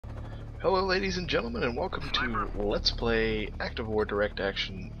Hello ladies and gentlemen, and welcome to Let's Play Eckohour Direct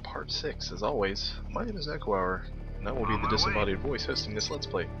Action Part 6. As always, my name is eckohour, and I will be the disembodied voice hosting this Let's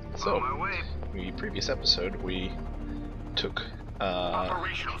Play. So, in the previous episode we took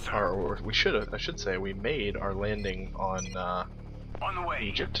I should say we made our landing on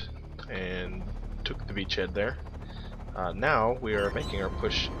Egypt and took the beachhead there. Now we are making our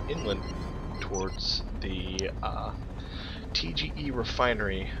push inland towards the TGE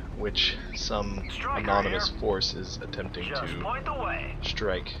refinery, which some anonymous force is attempting to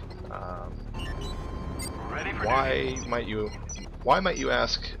strike. Why might you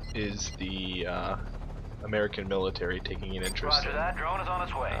ask? Is the American military taking an interest in a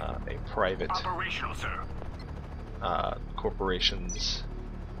private corporation's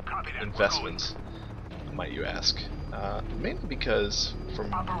investments? Might you ask? Mainly because,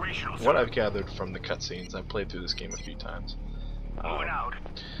 from what I've gathered from the cutscenes, I've played through this game a few times.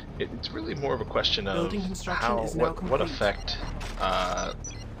 It's really more of a question of what effect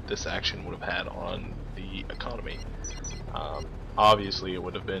this action would have had on the economy. Obviously, it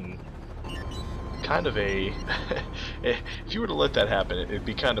would have been kind of a if you were to let that happen, it'd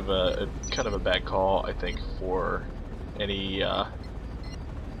be kind of a bad call, I think, for any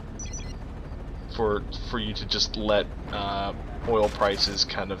for you to just let oil prices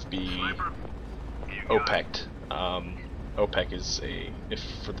kind of be OPEC'd. OPEC is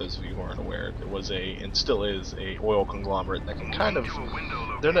for those of you who aren't aware, it was and still is a oil conglomerate that can kind of,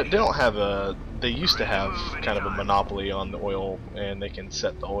 they used to have kind of a monopoly on the oil, and they can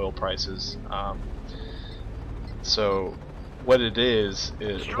set the oil prices. So what it is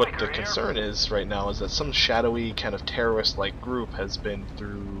what the concern is right now is that some shadowy kind of terrorist-like group has been,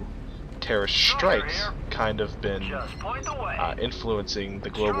 through terrorist strikes, kind of been influencing the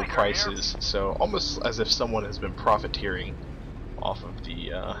global prices. So almost as if someone has been profiteering off of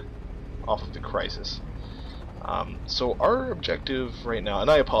the crisis. So our objective right now, and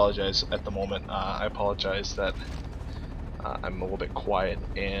I apologize at the moment. I apologize that I'm a little bit quiet,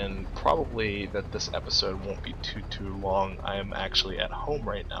 and probably that this episode won't be too long. I am actually at home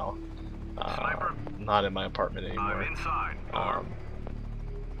right now, not in my apartment anymore.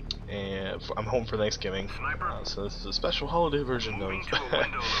 And I'm home for Thanksgiving, so this is a special holiday version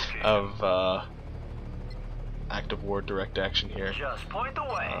of Eckohour Direct Action here. Just point the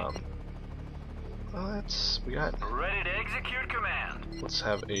way. We got ready to execute command. Let's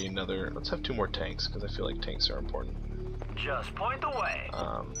have two more tanks, because I feel like tanks are important. Just point the way.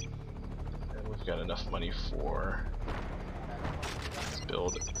 And we've got enough money for, let's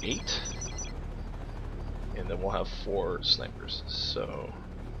build 8, and then we'll have 4 snipers. So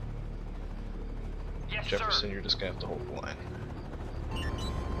yes, Jefferson, sir. you're just gonna have to hold the line.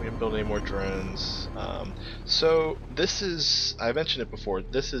 We didn't build any more drones. So this is, I mentioned it before,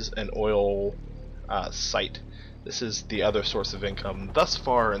 this is an oil site. This is the other source of income. Thus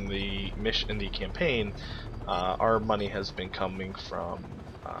far in the campaign, our money has been coming from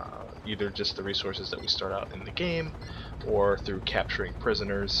either just the resources that we start out in the game, or through capturing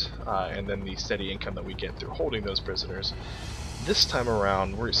prisoners, and then the steady income that we get through holding those prisoners. This time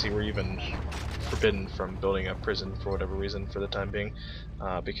around, we're even forbidden from building a prison for whatever reason for the time being,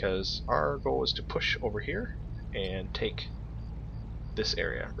 because our goal is to push over here and take this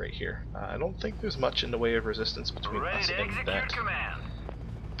area right here. I don't think there's much in the way of resistance between us and that,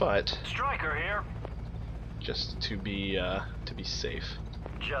 but Striker here. just to be safe.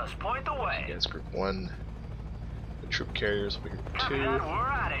 Just point the way. You guys, group 1. The troop carriers will be group 2, We're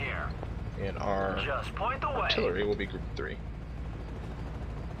out of here. and our Just point the way. artillery will be group 3.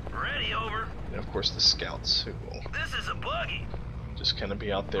 Ready, over. And of course the scouts, who will This is a buggy. just kind of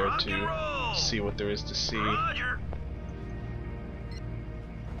be out there Rock and to roll. see what there is to see. Roger.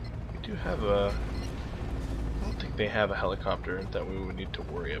 We do have I don't think they have a helicopter that we would need to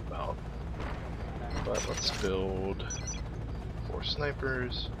worry about. But let's build 4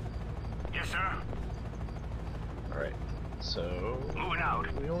 snipers. Yes, sir. Alright, so Moving out.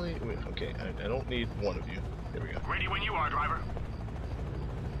 okay, I don't need one of you. There we go. Ready when you are, driver.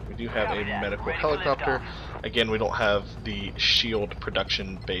 We do have a medical helicopter. Again, we don't have the shield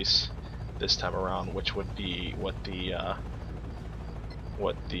production base this time around, which would be what the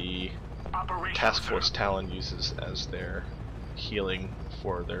Task Force Talon uses as their healing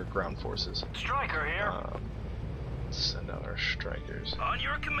for their ground forces. Striker here. Let's send out our strikers. On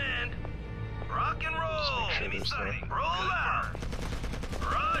your command. Rock and roll. Just make sure there's no. Roll out.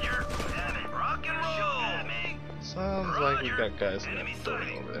 Roger. Rock and roll. Sounds like we've got guys in that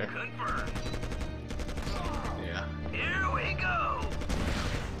building over there. Confirmed. Yeah. Here we go.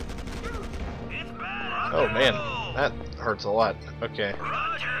 It's bad. Oh man, that hurts a lot. Okay.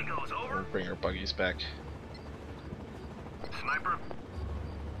 Roger. Goes We'll over. bring our buggies back. Sniper.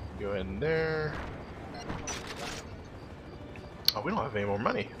 Go ahead in there. Oh, we don't have any more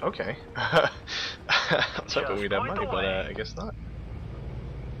money. Okay. I was hoping we'd have money, but I guess not.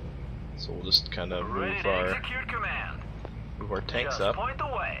 So we'll just kind of Ready move to our execute command. tanks Just up. point the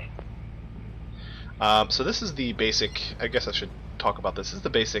way. So this is the basic. I guess I should talk about this. This is the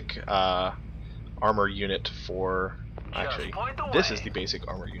basic armor unit for. Actually, this is the basic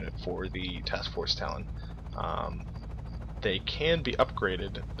armor unit for the Task Force Talon. They can be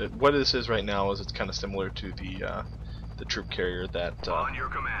upgraded. What this is right now is it's kind of similar to the troop carrier that On your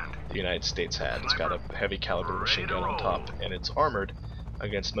command. the United States had. It's got a heavy caliber machine gun on top, and it's armored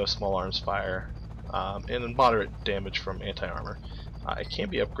against most small arms fire and moderate damage from anti-armor. It can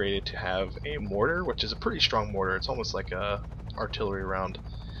be upgraded to have a mortar, which is a pretty strong mortar. It's almost like a artillery round,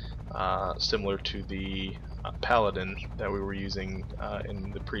 similar to the Paladin that we were using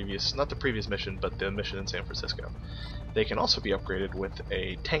in the previous, not the previous mission, but the mission in San Francisco. They can also be upgraded with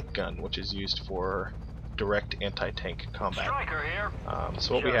a tank gun, which is used for direct anti-tank combat. Striker here.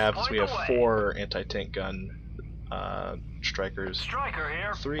 So what we have is we have 4 anti-tank gun strikers. Striker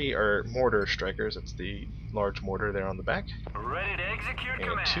here. 3 are mortar strikers. That's the large mortar there on the back. Ready to execute And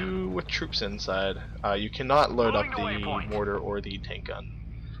command. 2 with troops inside. You cannot load up Moving to the waypoint. mortar or the tank gun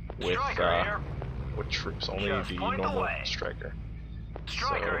Striker here. with troops. Only Just the point the normal way. striker.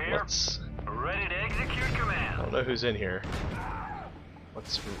 Striker So here. let's. Ready to execute I command. don't know who's in here.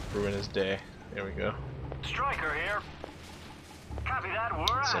 Let's ruin his day. There we go. Striker here. Copy that.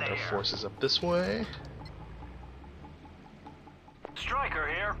 We're out Send of our here. forces up this way. Striker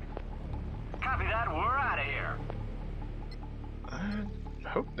here. Copy that. We're out of here. I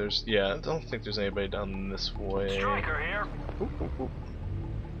hope there's. Yeah, I don't think there's anybody down this way. Striker here. Oop, oop, oop.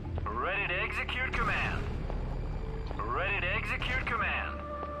 Ready to execute command. Ready to execute command.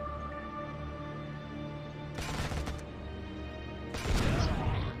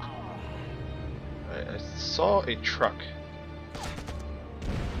 I saw a truck.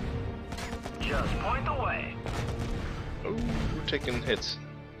 Just point the way. Oh, we're taking hits.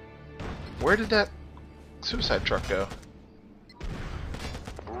 Where did that suicide truck go?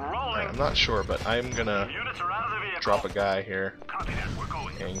 Rolling. I'm not sure, but I'm gonna Units are out of the vehicle. drop a guy here Copy that. We're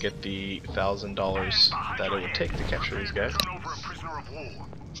going. and get the $1,000 that it would take to capture these guys. Turn over a prisoner of war.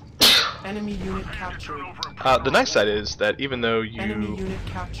 Enemy unit captured. The nice side is that even though Enemy you unit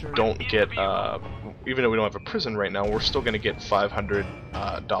captured. don't get, even though we don't have a prison right now, we're still going to get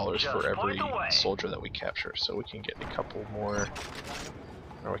 $500 for every soldier that we capture. So we can get a couple more,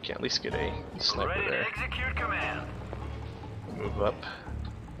 or we can at least get a sniper Ready to there. execute command. Move up.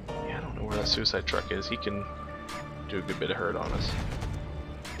 Yeah, I don't know where that suicide truck is. He can do a good bit of hurt on us.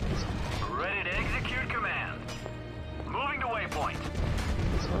 Ready to execute command. Moving to waypoint.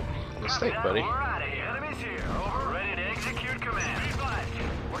 So, mistake, Copy that. buddy. We're out of here. Enemies here. Over. Ready to execute command. Be advised.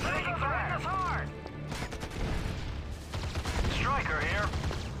 We're taking fire. Us hard. Striker here.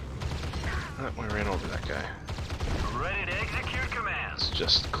 We ran over that guy. Ready to execute command. Let's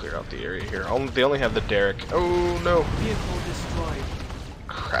just clear out the area here. They only have the derrick. Oh no! Vehicle destroyed.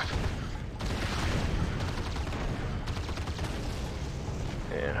 Crap.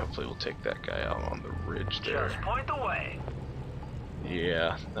 And hopefully we'll take that guy out on the ridge there. Just point the way.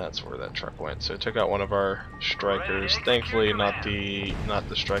 Yeah, that's where that truck went. So it took out one of our strikers. Thankfully, not the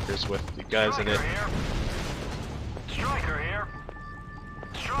strikers with the guys in it. Striker here.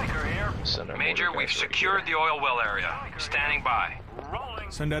 Striker here. Send our Major, mortar we've guys over secured here. the oil well area. Standing by.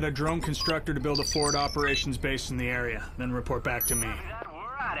 Rolling. Send out a drone constructor to build a forward operations base in the area, then report back to me. Copy that.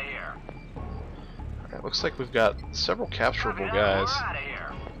 We're out of here. Alright, looks like we've got several capturable Copy that. guys, We're out of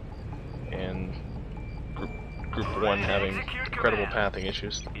here. and Group 1 having incredible pathing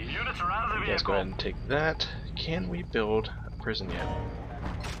issues. Units are out of the You guys vehicle. go ahead and take that. Can we build a prison yet?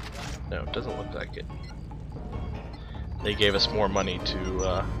 No, it doesn't look like it. They gave us more money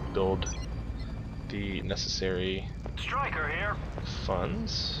to build the necessary Striker here.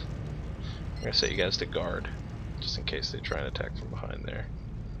 funds. I'm gonna set you guys to guard, just in case they try and attack from behind there.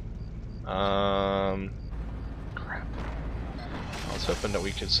 Crap. I was hoping that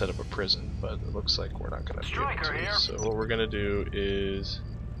we could set up a prison, but it looks like we're not gonna be able Striker here. to. So what we're gonna do is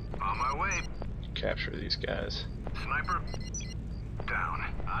On my way. capture these guys. Sniper. Down.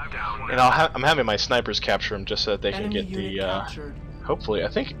 I'm down. And I'm having my snipers capture them just so that they can Enemy get unit the. captured. Hopefully, I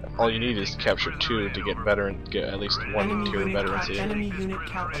think all you need is to capture 2 to get at least 1 Enemy tier unit veterans captured. here. Enemy unit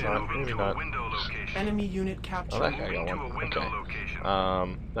captured. Maybe not. Enemy unit Oh, captured. that guy got one. Okay.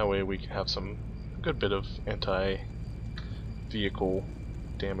 That way we can have some good bit of anti-vehicle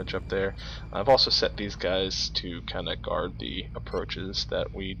damage up there. I've also set these guys to kind of guard the approaches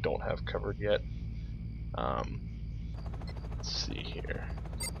that we don't have covered yet. Let's see here.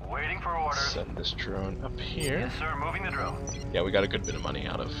 Waiting for orders. Send this drone up here. Yes, sir. Moving the drone. Yeah, we got a good bit of money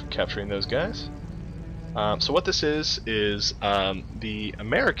out of capturing those guys. So what this is the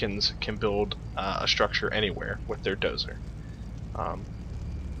Americans can build a structure anywhere with their dozer.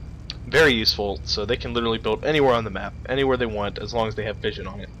 Very useful, so they can literally build anywhere on the map, anywhere they want, as long as they have vision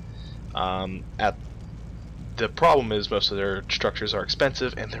on it. The problem is most of their structures are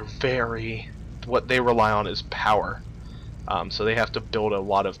expensive, and what they rely on is power. So they have to build a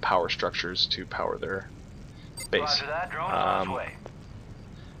lot of power structures to power their base. Roger that. Drone is on its way.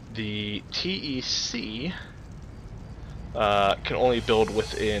 The TEC can only build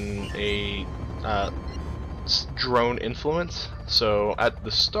within a drone influence. So at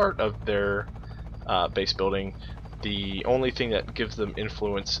the start of their base building, the only thing that gives them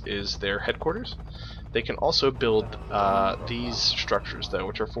influence is their headquarters. They can also build these structures, though,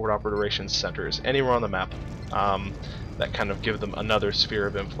 which are forward operations centers, anywhere on the map, that kind of give them another sphere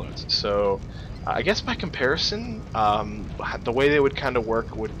of influence. So I guess by comparison, the way they would kind of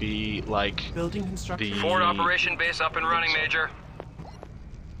work would be like Building construction. Forward operation base up and running, Major.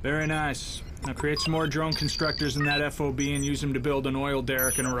 Very nice. Now create some more drone constructors in that FOB and use them to build an oil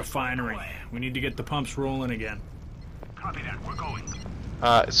derrick and a refinery. We need to get the pumps rolling again. Copy that. We're going.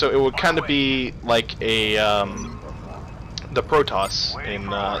 So it would kind of be like a the Protoss in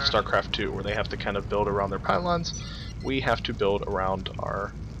StarCraft 2, where they have to kind of build around their pylons. We have to build around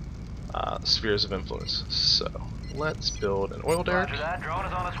our spheres of influence. So let's build an oil derrick. Roger that. Drone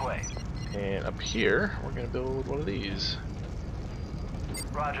is on its way. And up here, we're going to build one of these.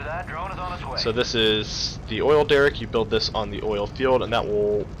 Roger that. Drone is on its way. So this is the oil derrick. You build this on the oil field, and that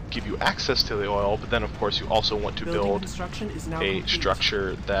will give you access to the oil. But then, of course, you also want to Building build construction is now a complete.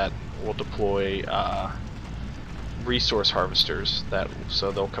 structure that will deploy resource harvesters.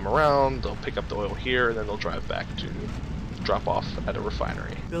 So they'll come around, they'll pick up the oil here, and then they'll drive back to drop off at a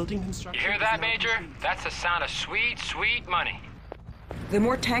refinery. Building You construction. hear is that, now Major? complete. That's the sound of sweet, sweet money. The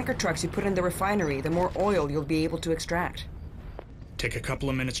more tanker trucks you put in the refinery, the more oil you'll be able to extract. Take a couple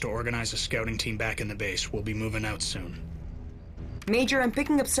of minutes to organize a scouting team back in the base. We'll be moving out soon. Major, I'm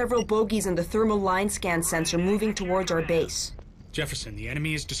picking up several bogies on the thermal line scan sensor moving towards our base. Jefferson, the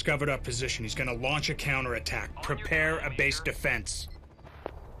enemy has discovered our position. He's gonna launch a counterattack. Prepare a base defense.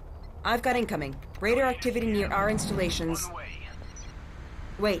 I've got incoming. Radar activity near our installations.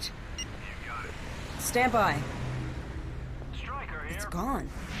 Wait. Stand by. Striker It's here. gone.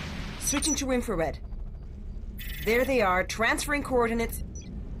 Switching to infrared. There they are, transferring coordinates.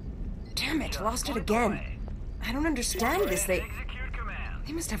 Damn it, lost it again. I don't understand this. They Execute command.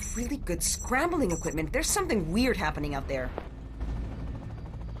 must have really good scrambling equipment. There's something weird happening out there.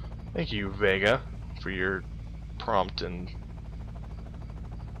 Thank you, Vega, for your prompt and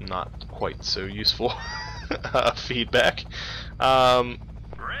not quite so useful feedback. Ready,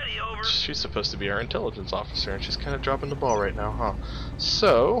 over. She's supposed to be our intelligence officer, and she's kind of dropping the ball right now, huh?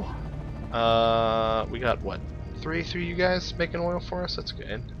 So, we got what? Three you guys making oil for us? That's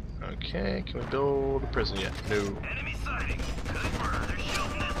good. Okay, can we build a prison yet? No. Enemy sighting. Cooper, they're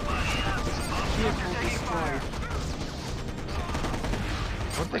shooting this buddy up. Vehicle destroyed.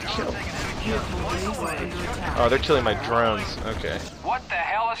 What'd they kill? Vehicle base is under attack. Oh, they're killing my drones. Okay. What the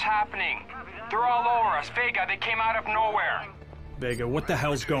hell is happening? They're all over us. Vega, they came out of nowhere. Vega, what the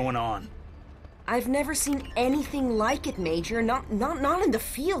hell's going on? I've never seen anything like it, Major. Not in the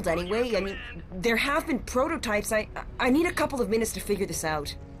field, anyway. I mean, there have been prototypes. I need a couple of minutes to figure this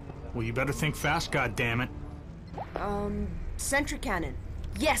out. Well, you better think fast, goddammit. Sentry cannon.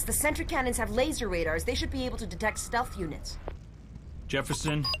 Yes, the sentry cannons have laser radars. They should be able to detect stealth units.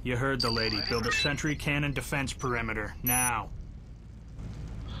 Jefferson, you heard the lady. Build a sentry cannon defense perimeter, now.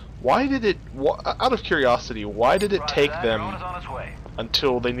 Why did it, out of curiosity, why did it take Drone them is on its way.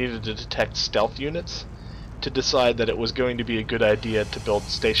 until they needed to detect stealth units to decide that it was going to be a good idea to build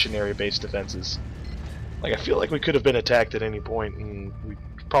stationary base defenses? Like, I feel like we could have been attacked at any point, and we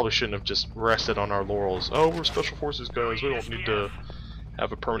probably shouldn't have just rested on our laurels. Oh, we're special forces guys, we don't need to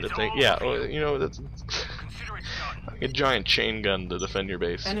have a permanent thing. Yeah, you know, that's Consider it done. like a giant chain gun to defend your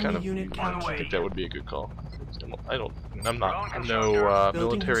base. Enemy Kind of, unit I captured. think that would be a good call. I'm not Drone no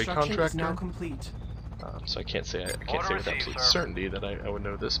Building military construction is now contractor. complete. So I can't say Order with received, absolute sir. certainty that I would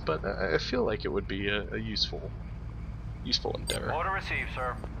know this, but I feel like it would be a useful endeavor. Order received,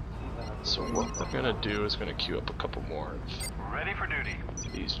 sir. So what we're gonna do is gonna queue up a couple more Ready for duty.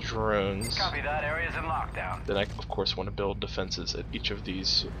 of these drones. Copy that. Area's in lockdown. Then I of course want to build defenses at each of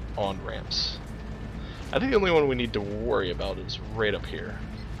these on ramps. I think the only one we need to worry about is right up here.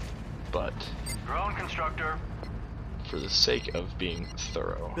 but Drone constructor. for the sake of being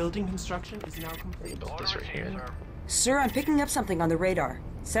thorough, Building construction is now complete. built this right here. Sir, I'm picking up something on the radar.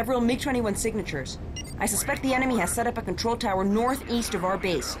 Several MiG-21 signatures. I suspect the enemy has set up a control tower northeast of our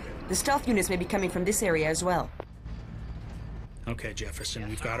base. The stealth units may be coming from this area as well. Okay, Jefferson,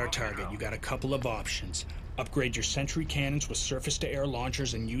 we've got our target. You got a couple of options. Upgrade your sentry cannons with surface-to-air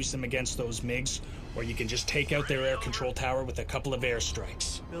launchers and use them against those MiGs, or you can just take out their air control tower with a couple of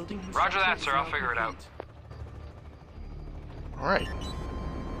airstrikes. Building Roger that, construction sir. is I'll now figure it out. complete. Alright.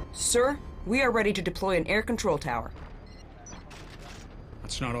 Sir, we are ready to deploy an air control tower.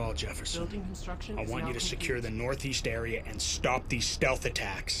 That's not all, Jefferson. Building construction I is want now you to complete. secure the northeast area and stop these stealth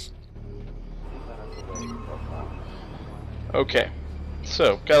attacks. Okay.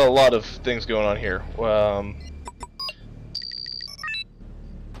 So, got a lot of things going on here. We're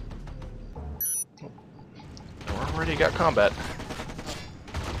already got combat.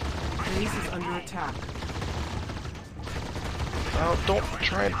 Base is under attack. Oh, don't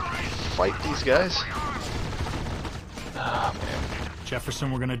try and fight these guys. Ah, man.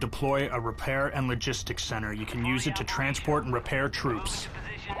 Jefferson, we're going to deploy a repair and logistics center. You can use it to transport and repair troops.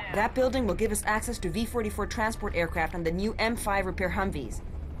 That building will give us access to V-44 transport aircraft and the new M5 repair Humvees.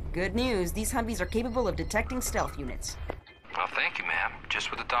 Good news, these Humvees are capable of detecting stealth units. Well, thank you, ma'am. Just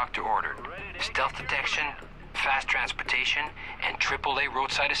what the doctor ordered. Stealth detection, fast transportation, and AAA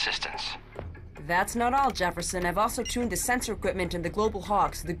roadside assistance. That's not all, Jefferson. I've also tuned the sensor equipment in the Global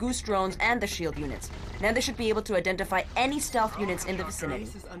Hawks, the Goose drones, and the shield units. Now they should be able to identify any stealth units in the vicinity.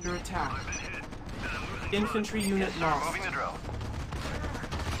 Base is under attack. Infantry unit lost. Moving the drone.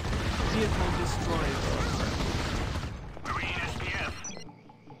 Vehicle destroyed. Marine SPF.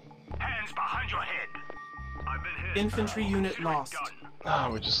 Hands behind your head. I've been hit. Infantry unit lost. Ah,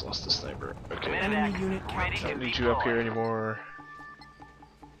 we just lost the sniper. Okay. Enemy unit Ready captured. Don't need you up here anymore.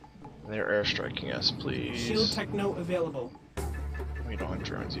 They're airstriking us, please. Shield techno available. We don't have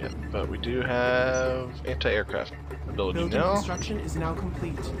drones yet, but we do have anti-aircraft ability Building now. construction is now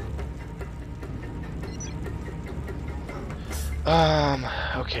complete.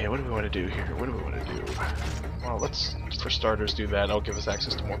 Okay, what do we want to do here? What do we want to do? Well, let's, for starters, do that. It'll give us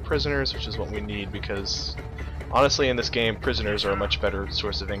access to more prisoners, which is what we need, because honestly, in this game, prisoners are a much better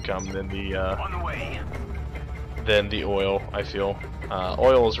source of income than On the way. the oil, I feel.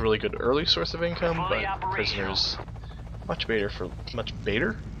 Oil is a really good early source of income, Fully but operational. prisoners much better for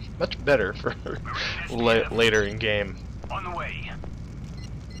later in game. On the way.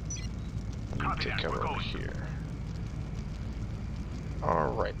 Copy Take that. cover We're over going. here.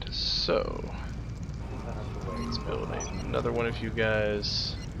 Alright, so let's build another one of you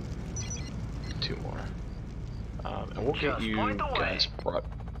guys. Two more. And we'll get Just you point the way. guys brought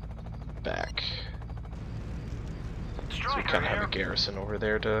back. So we Striker kind of have here. a garrison over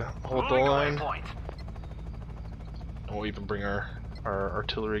there to hold the Moving to line. waypoint. And we'll even bring our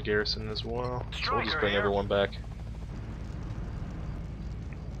artillery garrison as well. So we'll just Striker bring here. everyone back.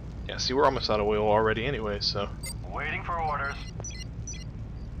 Yeah, see, we're almost out of oil already anyway, so Waiting for orders.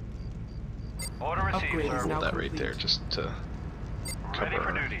 Order received, Upgrade is sir. now hold that right complete. there just to Ready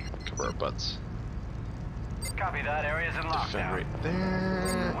for duty. cover our butts. Copy that. Area's in Defend lockdown. right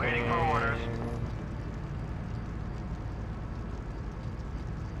there. Waiting for orders.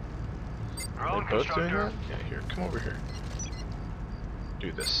 Are Drone they both doing constructor. that? Yeah, here, come over here.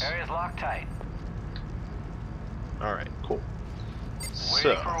 Do this. Area's locked tight. Alright, cool.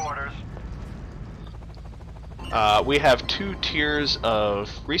 Waiting for So, orders. we have two tiers of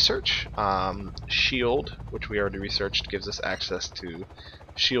research. Shield, which we already researched, gives us access to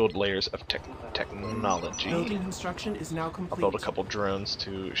shield layers of technology. Building construction is now I'll complete. build a couple drones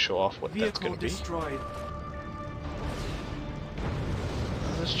to show off what that's Vehicle going to be. destroyed.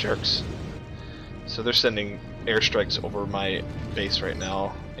 Those jerks. So they're sending airstrikes over my base right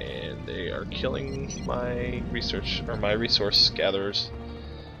now, and they are killing my research or my resource gatherers.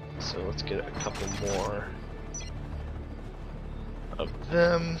 So let's get a couple more of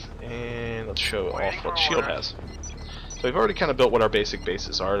them, and let's show off what Shield has. So we've already kind of built what our basic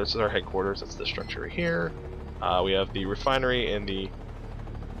bases are. This is our headquarters. That's the structure here. We have the refinery and the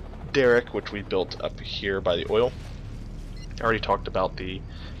derrick, which we built up here by the oil. I already talked about the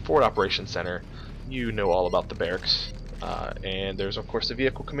forward operations center. You know all about the barracks. And there's of course the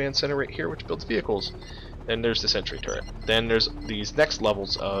vehicle command center right here, which builds vehicles. Then there's the sentry turret. Then there's these next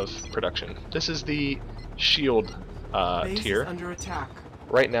levels of production. This is the shield Base tier. is under attack.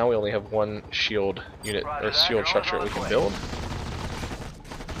 Right now we only have one shield unit Roger or that, shield you're structure on that we can the way. build.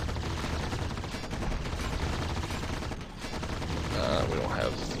 We don't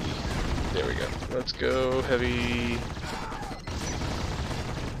have the. There we go. Let's go heavy.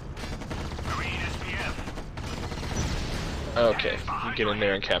 Okay, you get in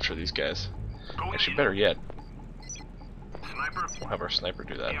there and capture these guys. Actually, better yet, Sniper, we'll have our sniper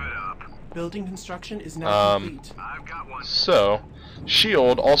do that. give it up. Building construction is now complete. I've got one. So,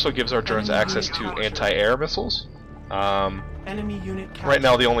 shield also gives our drones Enemy access unit to captured. anti-air missiles. Enemy unit captured. Right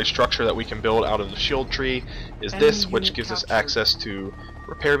now, the only structure that we can build out of the shield tree is Enemy this, which unit gives us captured. access to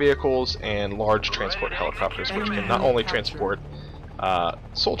repair vehicles and large transport helicopters, which Enemy can not unit only captured. transport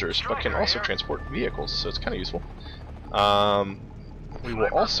soldiers, but can also transport vehicles, so it's kind of useful. We will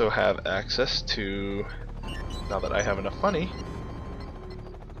also have access to, now that I have enough money,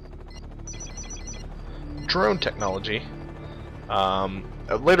 drone technology.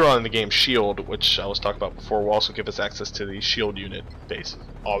 Later on in the game, shield, which I was talking about before, will also give us access to the shield unit base,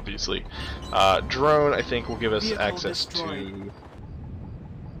 obviously. Drone, I think, will give us Vehicle access destroyed.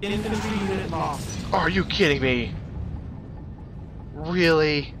 to... Infantry unit lost. Are you kidding me?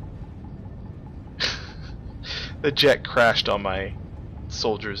 Really? The jet crashed on my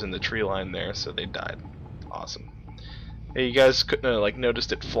soldiers in the tree line there, so they died. Awesome. Hey, you guys couldn't have like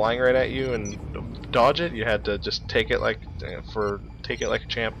noticed it flying right at you and dodge it? You had to just take it like a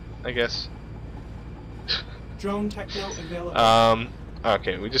champ, I guess. Drone techno available.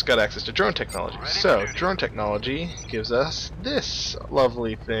 Okay, we just got access to drone technology. So, drone technology gives us this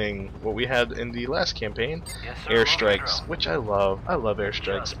lovely thing, what we had in the last campaign, Yes, sir. airstrikes, which I love. I love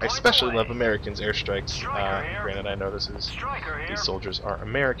airstrikes. I especially love Americans' airstrikes. Granted, I know Striker here. these soldiers are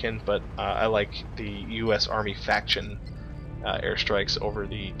American, but I like the U.S. Army faction airstrikes over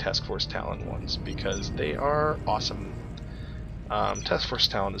the Task Force Talon ones because they are awesome. Task Force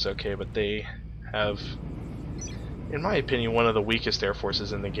Talon is okay, but they have, in my opinion, one of the weakest air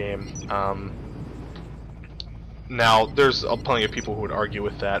forces in the game. Now, there's plenty of people who would argue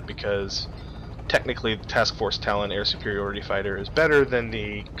with that because technically the Task Force Talon air superiority fighter is better than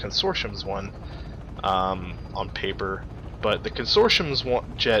the Consortium's one on paper, but the Consortium's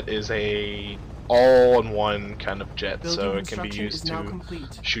jet is a all-in-one kind of jet, so it can be used to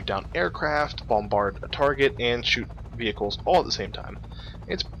shoot down aircraft, bombard a target, and shoot vehicles all at the same time.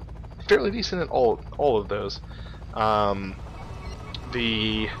 It's fairly decent at all of those.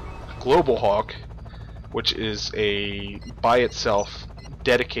 The Global Hawk, which is a by itself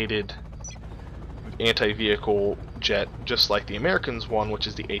dedicated anti-vehicle jet, just like the Americans one, which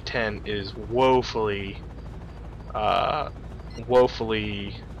is the A-10, is woefully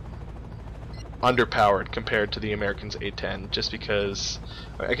underpowered compared to the Americans' A-10, just because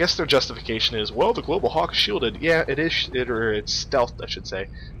I guess their justification is, well, the Global Hawk is shielded. Yeah, it is, or it's stealthed, I should say.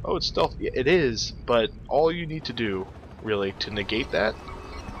 Oh, it's stealth. Yeah, it is, but all you need to do, really, to negate that,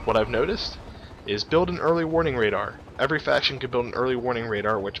 what I've noticed, is build an early warning radar. Every faction can build an early warning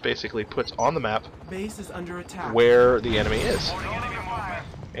radar, which basically puts on the map Base is under attack. where the enemy is.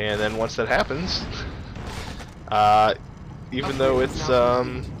 And then once that happens, even though it's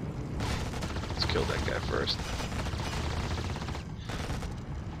let's kill that guy first.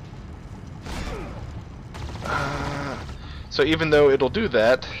 So even though it'll do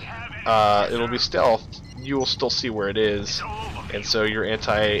that, it'll be stealthed, you will still see where it is, and so your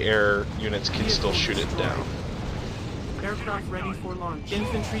anti-air units can still shoot it down. Aircraft ready for launch.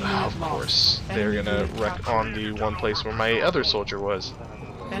 Infantry unit Of lost. course, they're Enemy gonna unit wreck captured. on the one place where my other soldier was.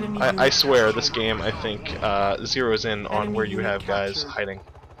 Enemy I unit swear, captured. this game, I think, zeroes in on Enemy where you unit have guys captured. hiding.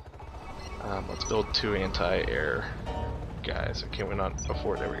 Let's build 2 anti-air guys. Can we not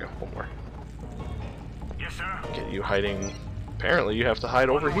afford? There we go. One more. Yes, sir. Get you hiding. Apparently, you have to hide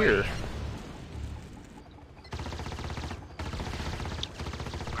over here.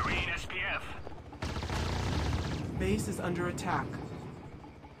 Marine SPF. Base is under attack.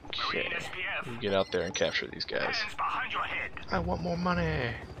 Okay. You get out there and capture these guys. Hands behind your head. I want more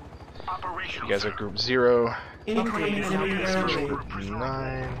money. Operational. You guys are Group 0, Incoming enemy air raid. Group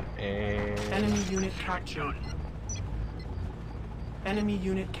 9, and... Enemy unit captured. Enemy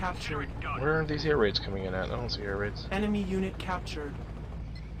unit captured. Where are these air raids coming in at? I don't see air raids. Enemy unit captured.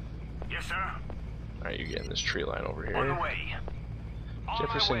 Yes, sir. Alright, you get in this tree line over On the here. way. On my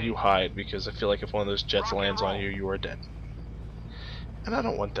Jefferson, way. you hide, because I feel like if one of those jets lands on you, you are dead. And I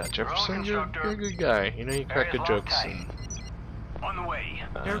don't want that, Jefferson. You're a good guy. You know, you crack good jokes. And, On the way.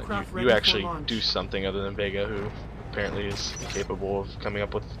 Aircraft ready you for actually launch. do something other than Vega, who apparently is incapable of coming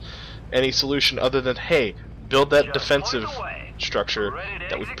up with any solution other than, hey, build that defensive structure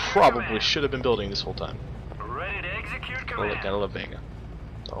that we probably should have been building this whole time. Ready to execute Gotta love Vega.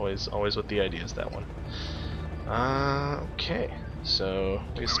 Always with the ideas, that one. Okay. So,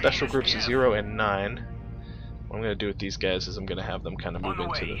 we have special groups 0 and 9. What I'm going to do with these guys is I'm going to have them kind of move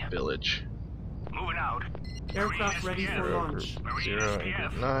into the village. Moving out. Aircraft ready for Group launch. 0 and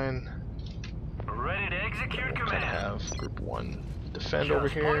Group 9. Ready to execute We'll kind of command. have Group 1 defend Just over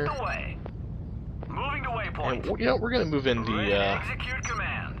here. point the way. Moving to waypoint. And, you know, we're going to move in Ready to the, execute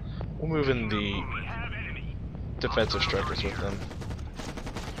command. we'll move in the We have enemy. defensive strikers with them.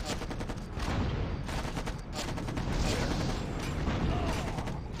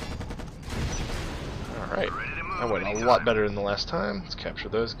 Alright, that went a lot better than the last time. Let's capture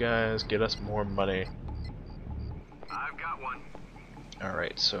those guys, get us more money. I've got one.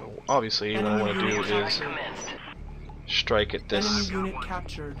 Alright, so obviously what I want to do is strike at this Enemy unit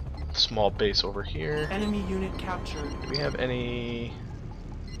captured. small base over here. Enemy unit captured. Do we have any...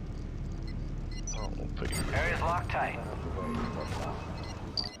 Oh, we'll put you... Area's locked tight.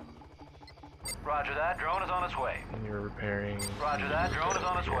 Roger that. Drone is on its way. You're repairing... Roger that. Drone is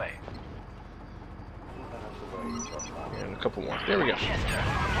on its way. And a couple more. There we go.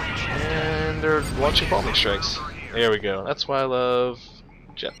 And they're launching bombing strikes. There we go. That's why I love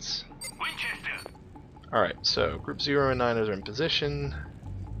jets. Alright, so Group 0 and 9 are in position.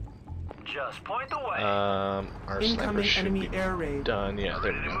 Just point the way. Our snipers Incoming should enemy be air raid. done. Yeah,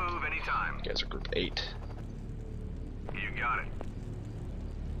 there we Ready to go. move anytime. You guys are Group 8. You got it.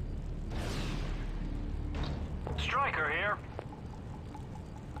 Striker here.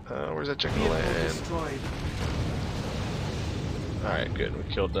 Where's that chicken Vehicle land? destroyed. Alright, good.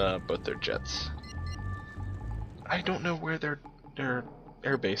 We killed both their jets. I don't know where their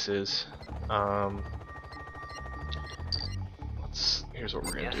air base is. Here's what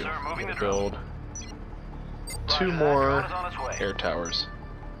we're gonna Yes, do. sir. We're Moving gonna the drone. build Roger 2 that. more Drone is on its way. air towers.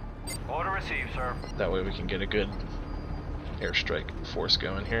 Order received, sir. That way we can get a good airstrike force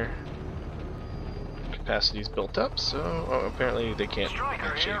going here. Capacity's built up, so apparently they can't Striker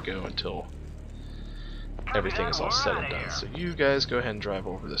actually here. go until Copy everything that. is all We're said outta and done. here. So you guys go ahead and drive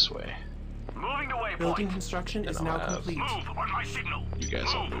over this way. Moving to waypoint. Building construction is And now I'll have- complete. Move on my signal. You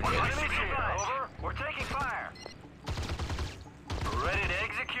guys all move in. Enemies here. Over. We're taking fire. Ready to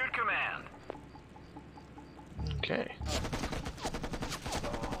execute command. Okay.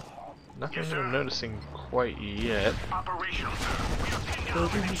 Nothing Yes, that I'm sir. noticing quite yet. Operational, sir. We are pinned down.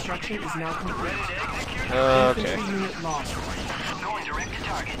 Building construction is now complete. Ready to execute. Okay. Infantry unit lost. Going direct to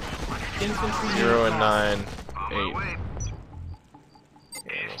target. Infantry 0 unit and lost. 9, 8.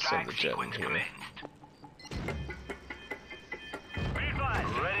 And I'll send the jet in here. Be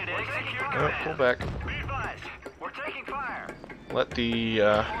advised. Ready to execute Oh, command. pull back. Be advised. We're taking fire. Let the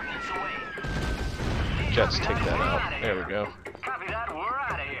jets take that out. There we go. Copy that. We're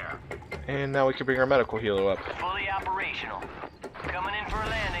out of here. And now we can bring our medical helo up. Fully operational. Coming in for a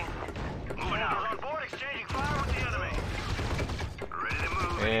landing. Moving out. On board, exchanging fire with the enemy. Ready to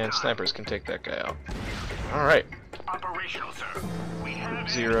move. And snipers can take that guy out. Alright. Operational, sir. We have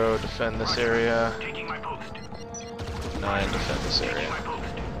 0, defend this area. taking my post. 9, defend this area. Taking my post.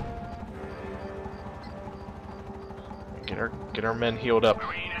 Get our men healed up.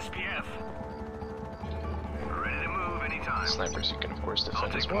 Marine SPF. Ready to move anytime. Snipers you can of course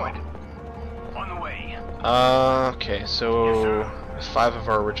defend I'll as take well. point. On the way. Okay, so 5 of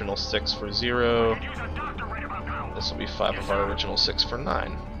our original 6 for 0. Use a doctor right about now. This will be 5 of our original 6 for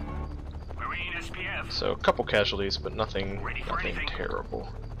 9. Marine SPF. So a couple casualties, but nothing Ready for nothing anything. terrible.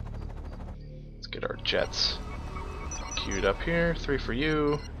 Let's get our jets queued up here. 3 for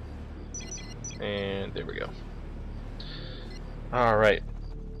you. And there we go. Alright.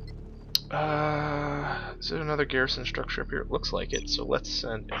 Is there another garrison structure up here? It looks like it, so let's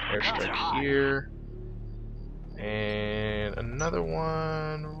send an airstrike here. And another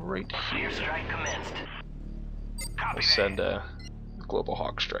one right here. Airstrike commenced. We'll send a Global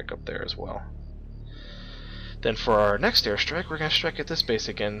Hawk strike up there as well. Then for our next airstrike, we're going to strike at this base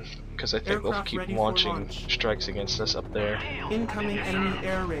again, because I think they'll Aircraft keep ready for launching launch. strikes against us up there. Incoming enemy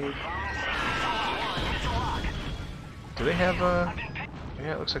air raid. Do they have a...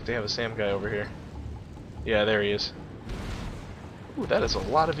 Yeah, it looks like they have a SAM guy over here. Yeah, there he is. Ooh, that is a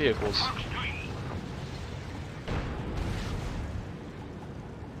lot of vehicles.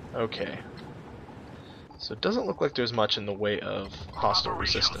 Okay. So it doesn't look like there's much in the way of hostile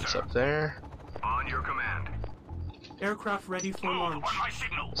resistance up there. On your command. Aircraft ready for launch. On my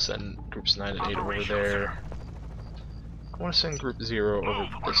signal. We'll send groups 9 and 8 over there. I want to send group 0 over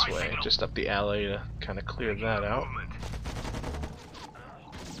this way, just up the alley to kind of clear that out.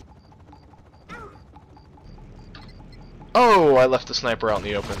 Oh, I left the sniper out in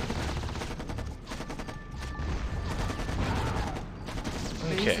the open.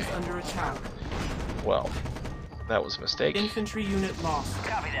 Base Okay, is under attack. well, that was a mistake. Infantry unit lost.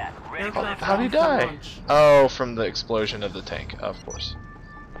 Copy that. Ready for Aircraft How'd he ready for die? launch. Oh, from the explosion of the tank, of course.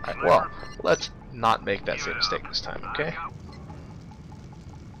 Alright, well, let's not make that same mistake this time, okay?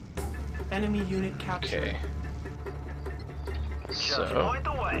 Enemy unit captured. Okay. Just So, point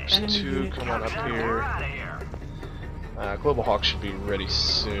the way. groups Enemy 2, unit come on up captured. We're here. out of here. Global Hawk should be ready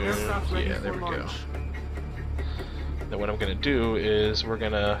soon. Aircraft ready Yeah, for there we go. launch. Then what I'm gonna do is we're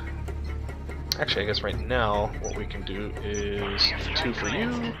gonna... Actually, I guess right now what we can do is 2 for you,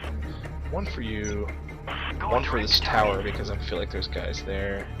 1 for you, 1 for this tower because I feel like there's guys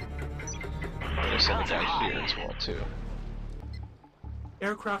there. I'm gonna send a guy here as well too.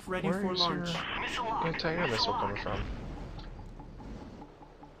 Aircraft ready Where for is launch. your anti-air missile coming from?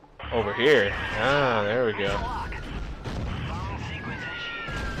 Over here. Ah, there we go.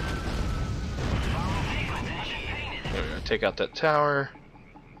 There we go. Take out that tower.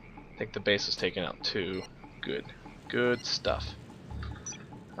 I think the base is taken out too. Good. Good stuff.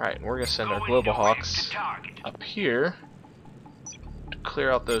 Alright, we're gonna send our Global Hawks up here to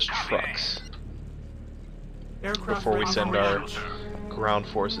clear out those trucks Aircraft before we ready send for our launch. ground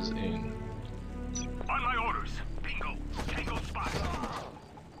forces in. On my orders. Bingo. Tango spot.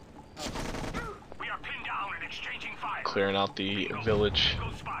 We are pinned down and exchanging fire. Clearing out the village.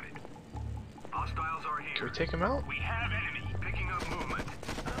 Tango spotted. Hostiles are here. Can we take him out? We have enemy picking up movement.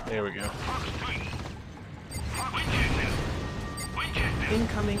 There we go. Fox 3. Winchester. Winchester.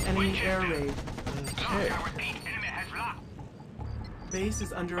 Incoming enemy air raid. Okay. I repeat, enemy has locked. Base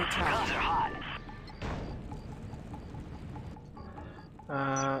is under attack.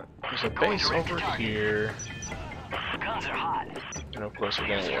 There's a base over here. Guns are hot. And of course we're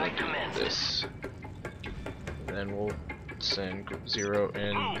gonna want to do this. Then we'll send group 0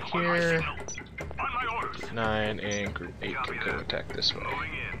 in here. On my orders. 9 and group 8 can go attack this way.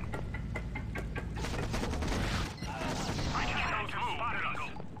 Moving in.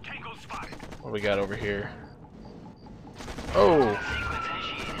 Tango spotted. What do we got over here? Oh!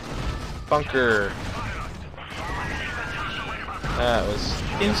 Bunker! That was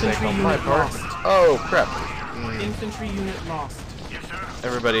a mistake Infantry on my unit part. lost. Oh crap! Infantry unit lost. Yes, sir.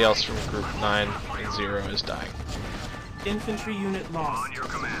 Everybody else from group 9 and 0 is dying. Infantry unit On lost. your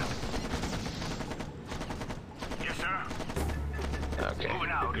command. Yes, sir. Okay, Moving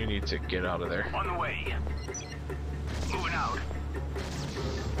out. you need to get out of there. On the way. Moving out.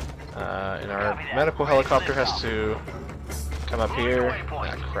 And our medical helicopter has to come up here.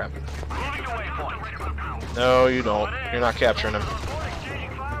 Ah, crap. Moving to waypoint. No, you don't. You're not capturing him. Exchanging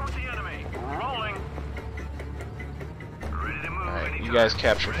fire with the enemy. Rolling. Ready to move. Alright, you guys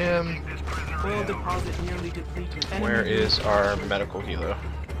capture him. This prisoner Oil in. deposit nearly depleted. Enemy Where unit is our medical helo?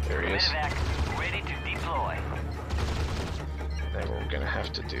 There he is. Ready to deploy. Then what we're gonna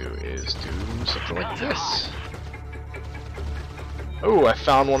have to do is do something like this. Oh, I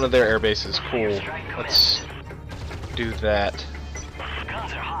found one of their air bases. Cool. Let's do that.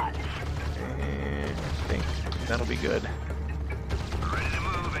 Guns are hot. And I think that'll be good. Ready to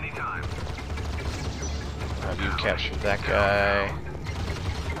move anytime. Have you captured that guy?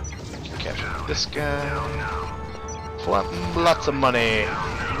 You can capture this guy. Lots of money.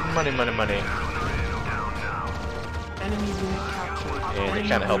 Money, money, money. Enemy unit captured. And to Enemy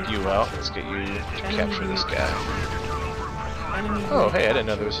kind of help unit you out, let's get you to capture this guy. Enemy Oh, unit hey, I didn't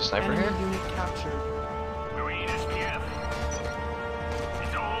know captured. there was a sniper Enemy here. unit captured. Marine SPF.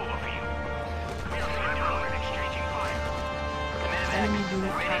 It's all over for you. We are pinned down and exchanging fire. Enemy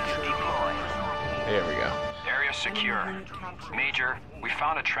unit captured. There we go. Area secure. Enemy unit captured. Major, we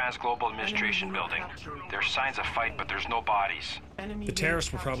found a Trans-Global Administration building. There's signs of fight, but there's no bodies. Enemy The unit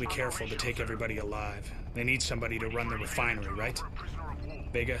terrorists were probably captured. careful to take everybody alive. They need somebody to run the refinery, right?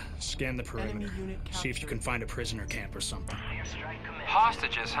 Vega, scan the perimeter. See if you can find a prisoner camp or something.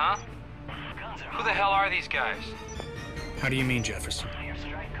 Hostages, huh? Who the hell are these guys? How do you mean, Jefferson?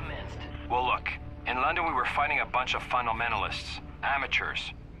 Well, look. In London, we were fighting a bunch of fundamentalists.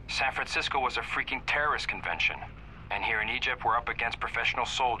 Amateurs. San Francisco was a freaking terrorist convention. And here in Egypt, we're up against professional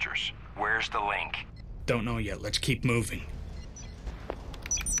soldiers. Where's the link? Don't know yet. Let's keep moving.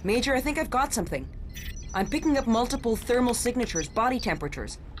 Major, I think I've got something. I'm picking up multiple thermal signatures, body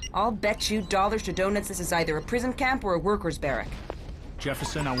temperatures. I'll bet you dollars to donuts this is either a prison camp or a workers' barrack.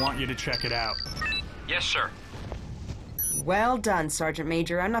 Jefferson, I want you to check it out. Yes, sir. Well done, Sergeant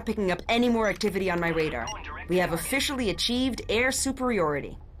Major. I'm not picking up any more activity on my radar. We have officially achieved air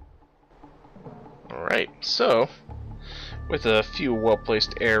superiority. Alright, so with a few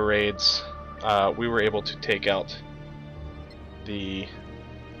well-placed air raids, we were able to take out the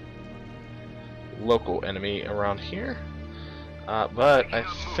local enemy around here. But I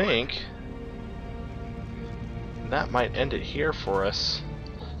think that might end it here for us.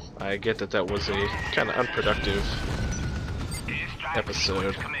 I get that that was a kind of unproductive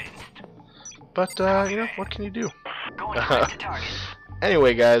episode. But, you know, what can you do?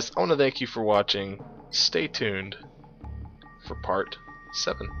 Anyway, guys, I want to thank you for watching. Stay tuned for part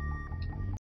 7.